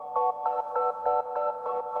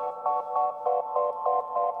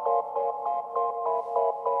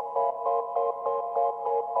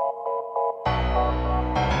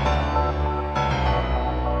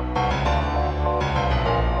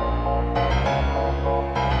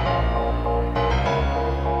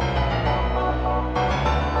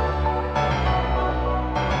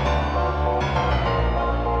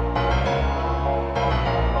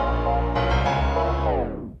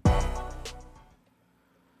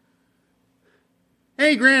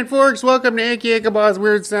Hey, Grand Forks, welcome to Icky, Ichabod's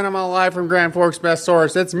Weird Cinema, live from Grand Forks' best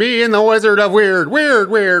source. It's me and the Wizard of Weird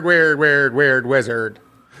Wizard.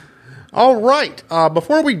 All right,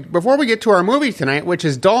 before we get to our movie tonight, which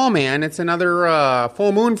is Dollman, it's another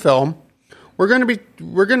full moon film.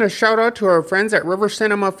 We're gonna shout out to our friends at River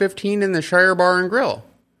Cinema 15 in the Shire Bar and Grill.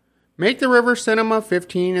 Make the River Cinema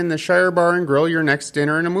 15 in the Shire Bar and Grill your next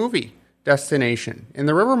dinner and a movie destination in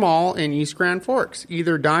the River Mall in East Grand Forks.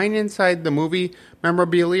 Either dine inside the movie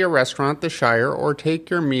memorabilia restaurant, The Shire, or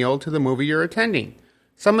take your meal to the movie you're attending.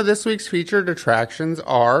 Some of this week's featured attractions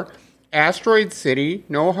are Asteroid City,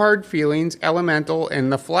 No Hard Feelings, Elemental,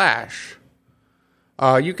 and The Flash.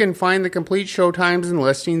 You can find the complete showtimes and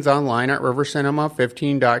listings online at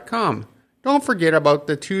rivercinema15.com. Don't forget about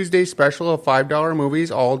the Tuesday special of $5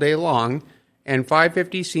 movies all day long and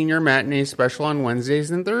 $5.50 senior matinee special on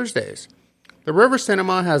Wednesdays and Thursdays. The River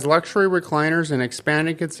Cinema has luxury recliners and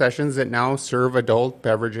expanded concessions that now serve adult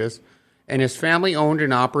beverages and is family owned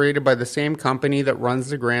and operated by the same company that runs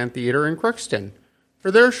the Grand Theater in Crookston.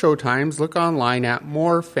 For their showtimes, look online at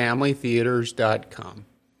morefamilytheaters.com.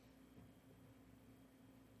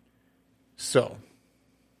 So,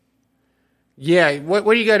 yeah, what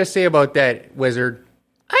do you got to say about that, Wizard?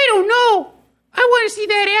 I don't know. I want to see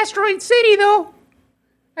that Asteroid City, though.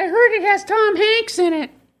 I heard it has Tom Hanks in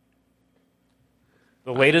it.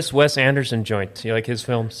 The latest Wes Anderson joint. Do you like his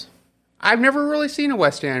films? I've never really seen a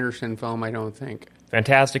Wes Anderson film, I don't think.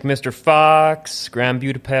 Fantastic Mr. Fox, Grand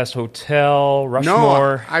Budapest Hotel,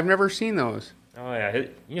 Rushmore. No, I've never seen those. Oh, yeah.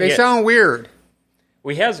 They sound weird.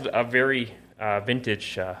 Well, he has a very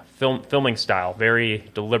vintage filming style, very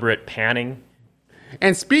deliberate panning.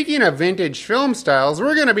 And speaking of vintage film styles,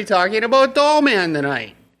 we're going to be talking about Dollman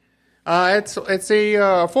tonight. It's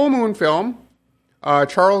a full moon film.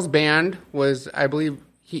 Charles Band was, I believe,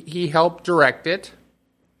 he helped direct it.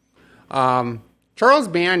 Charles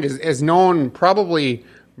Band is known probably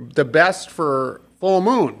the best for Full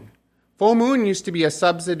Moon. Full Moon used to be a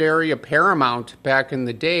subsidiary of Paramount back in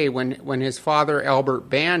the day when his father, Albert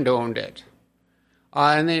Band, owned it.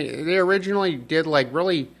 And they originally did like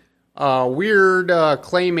really weird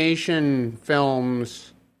claymation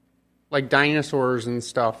films like dinosaurs and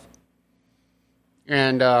stuff.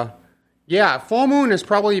 And yeah, Full Moon is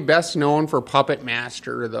probably best known for Puppet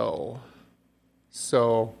Master, though.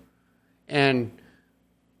 So, and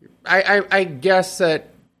I guess that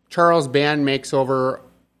Charles Band makes over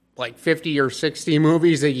like 50 or 60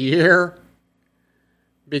 movies a year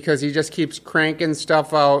because he just keeps cranking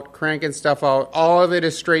stuff out. All of it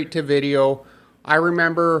is straight to video. I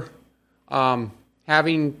remember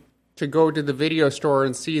having to go to the video store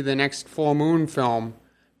and see the next Full Moon film.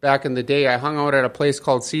 Back in the day, I hung out at a place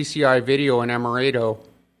called CCI Video in Amaretto.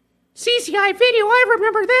 CCI Video, I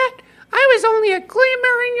remember that. I was only a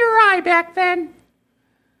glimmer in your eye back then.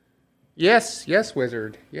 Yes,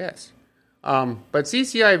 Wizard, yes. But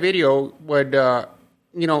CCI Video would,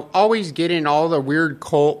 always get in all the weird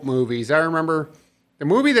cult movies. I remember the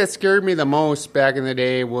movie that scared me the most back in the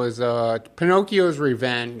day was Pinocchio's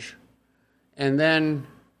Revenge. And then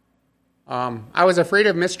I was afraid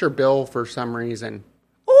of Mr. Bill for some reason.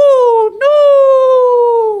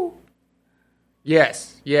 Oh, no!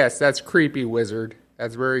 Yes, that's creepy, Wizard.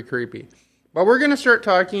 That's very creepy. But we're going to start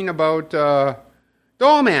talking about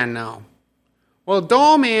Dollman now. Well,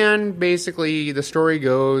 Dollman, basically, the story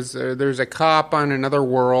goes, there's a cop on another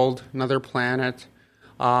world, another planet.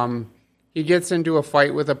 He gets into a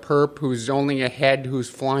fight with a perp who's only a head who's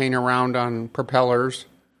flying around on propellers.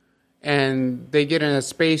 And they get in a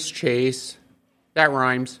space chase. That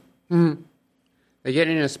rhymes. They get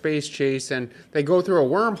in a space chase and they go through a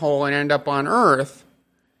wormhole and end up on Earth.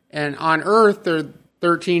 And on Earth, they're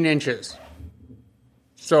 13 inches.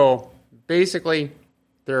 So basically,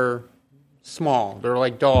 they're small. They're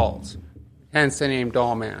like dolls. Hence the name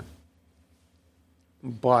Dollman.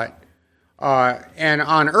 But, and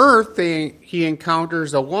on Earth, he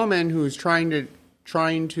encounters a woman who's trying to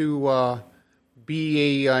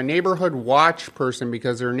be a neighborhood watch person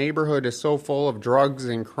because their neighborhood is so full of drugs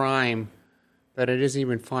and crime that it isn't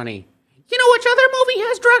even funny. You know which other movie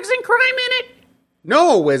has drugs and crime in it?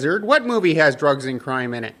 No, Wizard. What movie has drugs and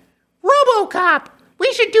crime in it? RoboCop.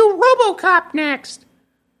 We should do RoboCop next.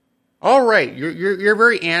 All right. You're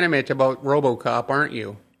very animate about RoboCop, aren't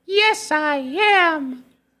you? Yes, I am.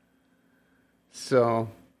 So,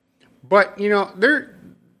 but, Tim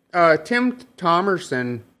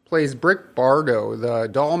Thomerson plays Brick Bardo, the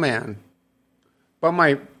Dollman.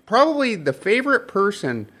 But probably the favorite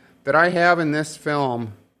person that I have in this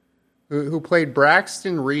film who played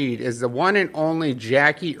Braxton Reed is the one and only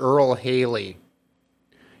Jackie Earle Haley.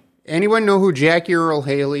 Anyone know who Jackie Earle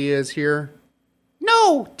Haley is here? No,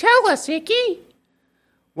 No, tell us, Icky.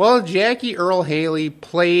 Well, Jackie Earle Haley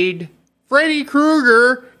played Freddy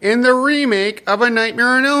Krueger in the remake of A Nightmare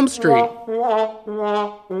on Elm Street.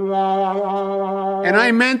 And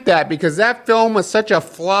I meant that because that film was such a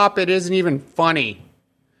flop it isn't even funny.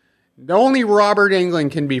 Only Robert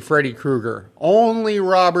Englund can be Freddy Krueger. Only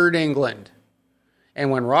Robert Englund. And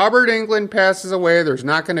when Robert Englund passes away, there's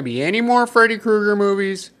not going to be any more Freddy Krueger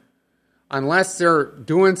movies unless they're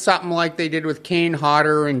doing something like they did with Kane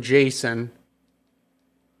Hodder and Jason.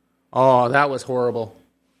 Oh, that was horrible.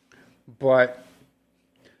 But,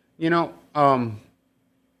 you know,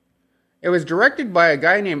 it was directed by a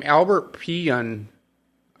guy named Albert Pion.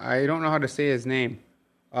 I don't know how to say his name.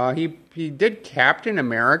 He did Captain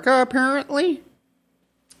America, apparently.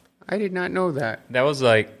 I did not know that. That was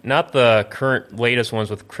like, not the current latest ones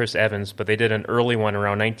with Chris Evans, but they did an early one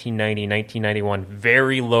around 1990, 1991.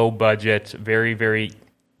 Very low budget, very, very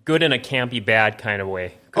good in a campy bad kind of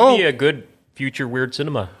way. Could be a good future weird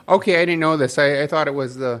cinema. Okay, I didn't know this. I thought it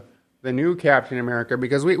was the new Captain America,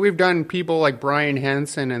 because we've done people like Brian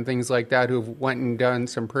Henson and things like that who've went and done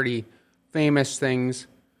some pretty famous things,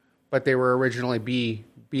 but they were originally B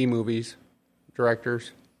movies,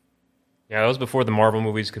 directors. Yeah, that was before the Marvel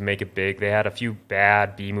movies could make it big. They had a few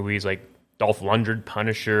bad B movies like Dolph Lundgren,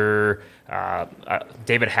 Punisher,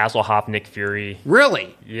 David Hasselhoff, Nick Fury.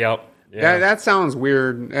 Really? Yep. Yeah. That sounds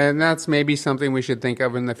weird, and that's maybe something we should think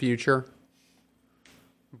of in the future.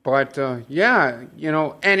 But, yeah, you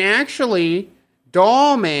know, and actually,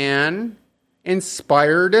 Dollman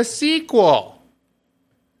inspired a sequel.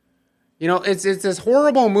 You know, it's this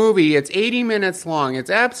horrible movie. It's 80 minutes long. It's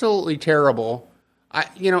absolutely terrible.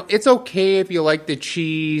 It's okay if you like the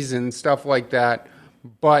cheese and stuff like that,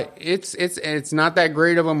 but it's not that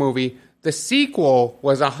great of a movie. The sequel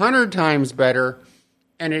was 100 times better,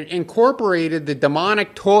 and it incorporated the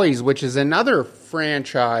Demonic Toys, which is another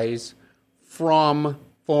franchise from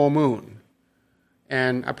Full Moon.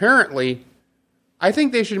 And apparently, I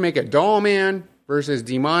think they should make a Dollman versus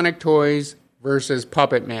Demonic Toys versus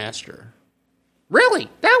Puppet Master. Really?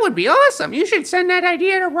 That would be awesome. You should send that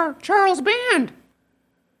idea to Charles Band.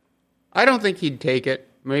 I don't think he'd take it.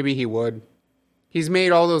 Maybe he would. He's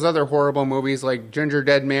made all those other horrible movies like Ginger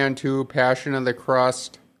Dead Man 2, Passion of the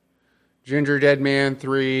Crust, Ginger Dead Man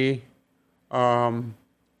 3,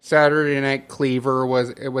 Saturday Night Cleaver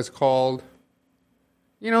was called.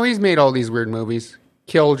 You know, he's made all these weird movies.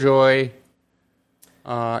 Killjoy,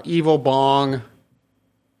 Evil Bong.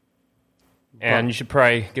 And you should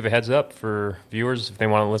probably give a heads up for viewers if they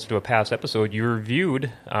want to listen to a past episode. You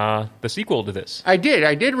reviewed the sequel to this. I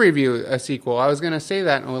did review a sequel. I was going to say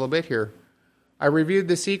that in a little bit here. I reviewed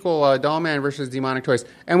the sequel, Dollman versus Demonic Toys.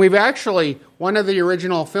 And we've actually, one of the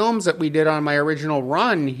original films that we did on my original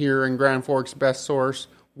run here in Grand Forks Best Source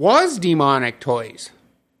was Demonic Toys.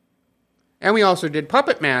 And we also did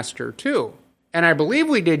Puppet Master, too. And I believe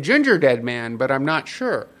we did Ginger Dead Man, but I'm not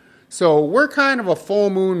sure. So we're kind of a Full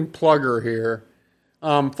Moon plugger here.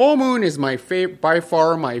 Full Moon is by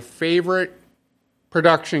far my favorite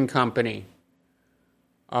production company.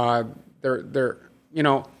 They're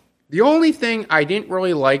the only thing I didn't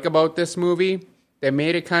really like about this movie that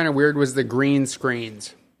made it kind of weird was the green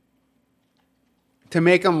screens. To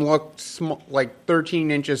make them look like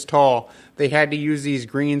 13 inches tall, they had to use these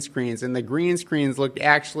green screens, and the green screens looked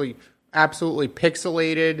actually absolutely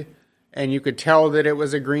pixelated. And you could tell that it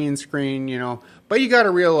was a green screen, you know. But you got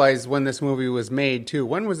to realize when this movie was made, too.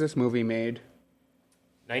 When was this movie made?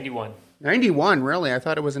 91. 91, really? I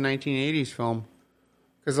thought it was a 1980s film.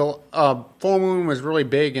 Because Full Moon was really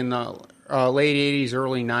big in the late 80s,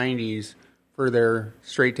 early 90s for their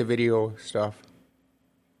straight-to-video stuff.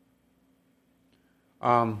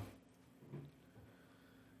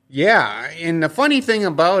 Yeah, and the funny thing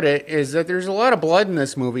about it is that there's a lot of blood in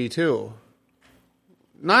this movie, too.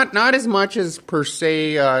 Not as much as, per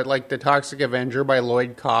se, like The Toxic Avenger by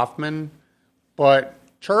Lloyd Kaufman, but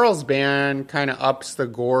Charles Band kind of ups the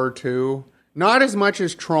gore, too. Not as much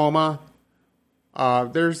as Trauma.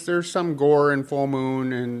 There's some gore in Full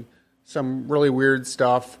Moon and some really weird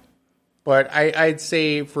stuff, but I'd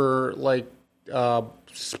say for, like,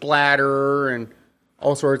 splatter and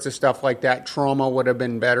all sorts of stuff like that, Trauma would have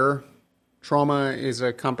been better. Trauma is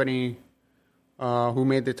a company who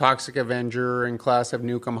made The Toxic Avenger and Class of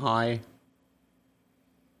Nukem High.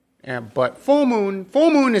 But Full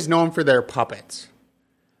Moon is known for their puppets.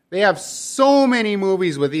 They have so many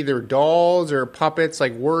movies with either dolls or puppets,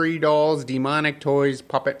 like Worry Dolls, Demonic Toys,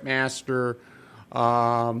 Puppet Master,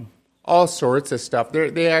 all sorts of stuff.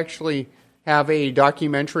 They actually have a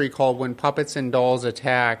documentary called When Puppets and Dolls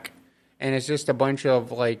Attack, and it's just a bunch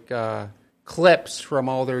of like clips from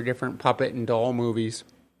all their different puppet and doll movies.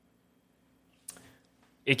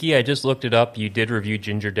 Icky, I just looked it up. You did review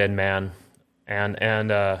Ginger Dead Man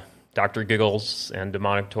and Dr. Giggles and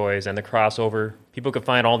Demonic Toys and The Crossover. People can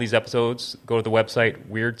find all these episodes. Go to the website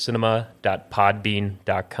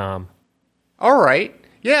weirdcinema.podbean.com. All right.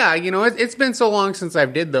 Yeah, it's been so long since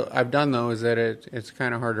I've done those that it's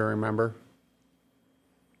kind of hard to remember.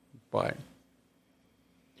 But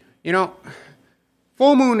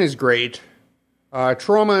Full Moon is great.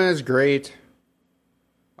 Trauma is great.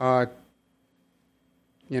 For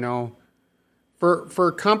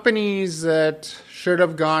companies that should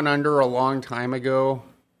have gone under a long time ago,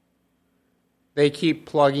 they keep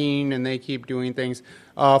plugging and they keep doing things.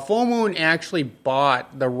 Full Moon actually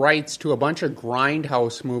bought the rights to a bunch of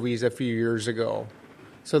Grindhouse movies a few years ago.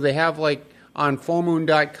 So they have, like, on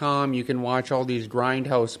fullmoon.com, you can watch all these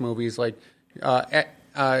Grindhouse movies, like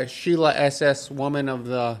Sheila SS Woman of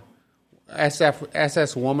the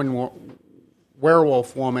SS Woman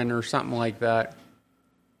Werewolf Woman or something like that.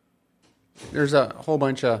 There's a whole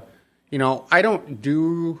bunch of, I don't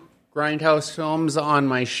do Grindhouse films on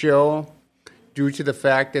my show due to the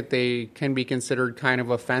fact that they can be considered kind of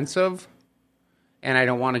offensive, and I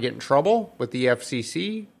don't want to get in trouble with the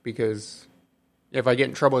FCC, because if I get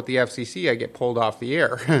in trouble with the FCC, I get pulled off the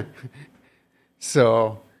air.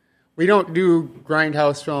 So we don't do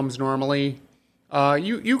Grindhouse films normally.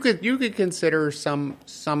 You could consider some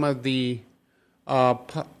of the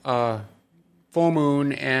Full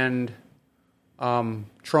Moon and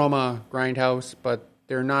Trauma Grindhouse, but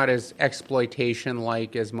they're not as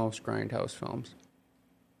exploitation-like as most Grindhouse films.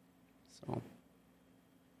 So,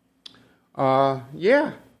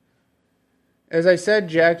 yeah. As I said,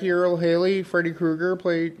 Jackie Earle Haley, Freddy Krueger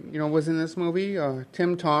was in this movie.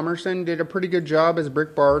 Tim Thomerson did a pretty good job as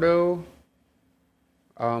Brick Bardo.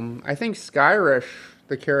 I think Skyrish,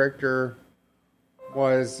 the character,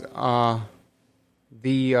 was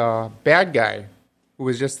the bad guy, who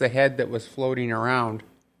was just the head that was floating around.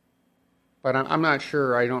 But I'm not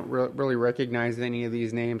sure. I don't really recognize any of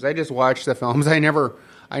these names. I just watch the films. I never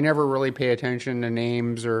really pay attention to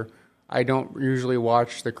names, or I don't usually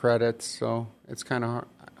watch the credits, so it's kind of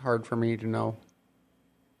hard for me to know.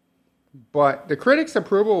 But the critics'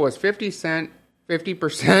 approval was 50%.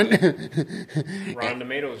 Rotten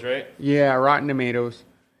Tomatoes, right? Yeah, Rotten Tomatoes.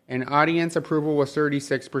 And audience approval was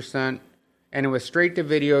 36%. And it was straight to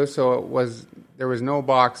video, so there was no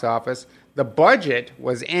box office. The budget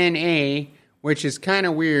was NA, which is kind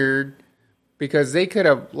of weird, because they could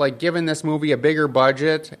have given this movie a bigger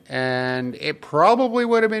budget, and it probably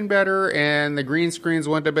would have been better, and the green screens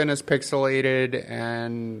wouldn't have been as pixelated,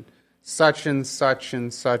 and such and such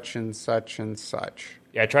and such and such and such.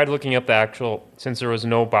 Yeah, I tried looking up the actual, since there was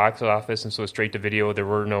no box office and so straight to video, there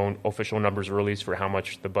were no official numbers released for how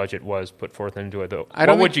much the budget was put forth into it. Though,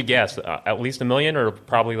 what would you guess? At least $1 million, or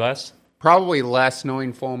probably less? Probably less,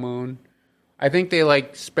 knowing Full Moon. I think they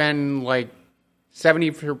spend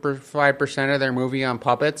 75% of their movie on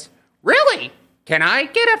puppets. Really? Can I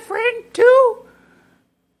get a friend too?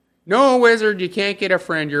 No, Wizard, you can't get a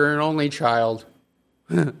friend. You're an only child.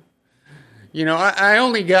 I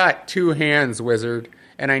only got 2 hands, Wizard,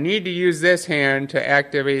 and I need to use this hand to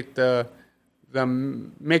activate the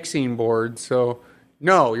mixing board. So,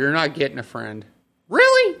 no, you're not getting a friend.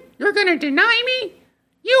 Really? You're going to deny me?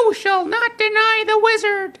 You shall not deny the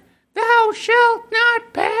wizard. Thou shalt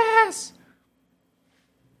not pass.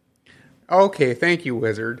 Okay, thank you,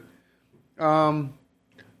 Wizard.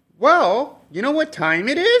 Well, you know what time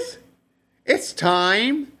it is? It's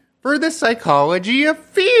time for the psychology of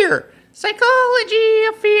fear. Psychology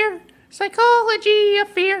of fear. Psychology of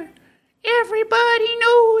fear. Everybody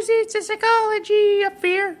knows it's a psychology of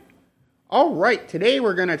fear. All right, today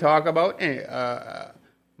we're going to talk about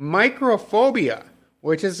microphobia,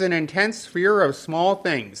 which is an intense fear of small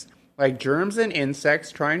things, like germs and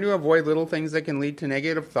insects, trying to avoid little things that can lead to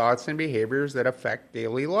negative thoughts and behaviors that affect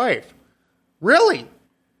daily life. Really?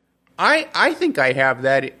 I think I have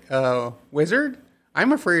that, Wizard.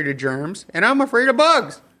 I'm afraid of germs, and I'm afraid of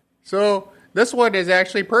bugs. So this one is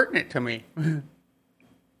actually pertinent to me.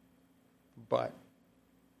 But,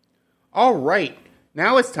 all right,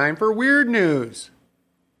 now it's time for weird news.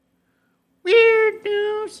 Weird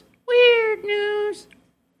news, weird news.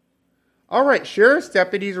 All right, sheriff's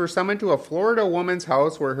deputies were summoned to a Florida woman's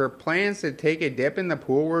house where her plans to take a dip in the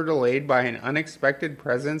pool were delayed by an unexpected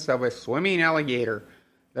presence of a swimming alligator.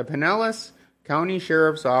 The Pinellas County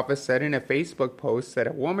Sheriff's Office said in a Facebook post that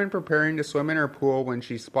a woman preparing to swim in her pool when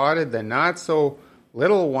she spotted the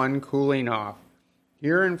not-so-little one cooling off.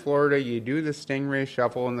 Here in Florida, you do the stingray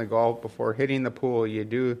shuffle in the Gulf before hitting the pool. You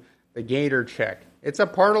do the gator check. It's a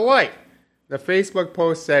part of life. The Facebook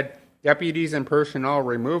post said, deputies and personnel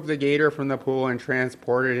removed the gator from the pool and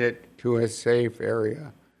transported it to a safe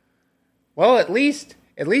area. Well, at least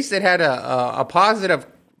it had a positive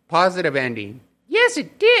ending. Yes,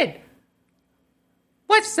 it did.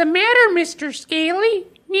 What's the matter, Mr. Scaly?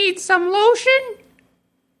 Need some lotion?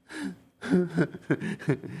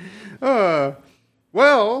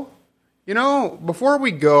 Well, before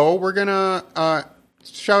we go, we're going to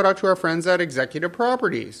shout out to our friends at Executive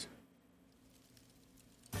Properties.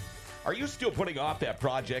 Are you still putting off that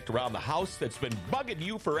project around the house that's been bugging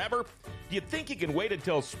you forever? Do you think you can wait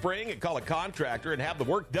until spring and call a contractor and have the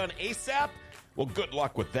work done ASAP? Well, good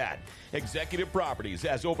luck with that. Executive Properties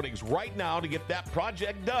has openings right now to get that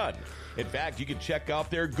project done. In fact, you can check out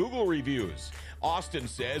their Google reviews. Austin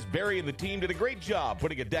says Barry and the team did a great job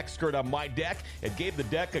putting a deck skirt on my deck. It gave the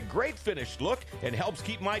deck a great finished look and helps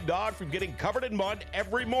keep my dog from getting covered in mud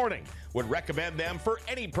every morning. Would recommend them for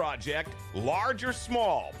any project, large or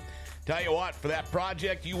small. Tell you what, for that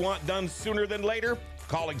project you want done sooner than later,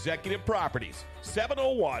 call Executive Properties,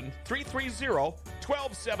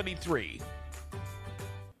 701-330-1273.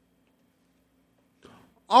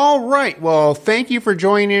 All right. Well, thank you for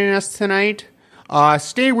joining us tonight.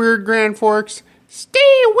 Stay weird, Grand Forks.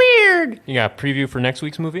 Stay weird. You got a preview for next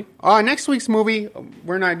week's movie? Next week's movie,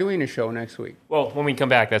 we're not doing a show next week. Well, when we come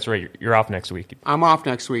back, that's right. You're off next week. I'm off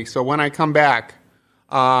next week. So when I come back,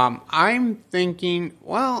 I'm thinking,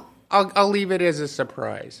 I'll leave it as a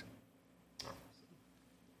surprise.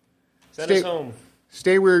 Send us home.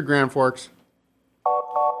 Stay weird, Grand Forks.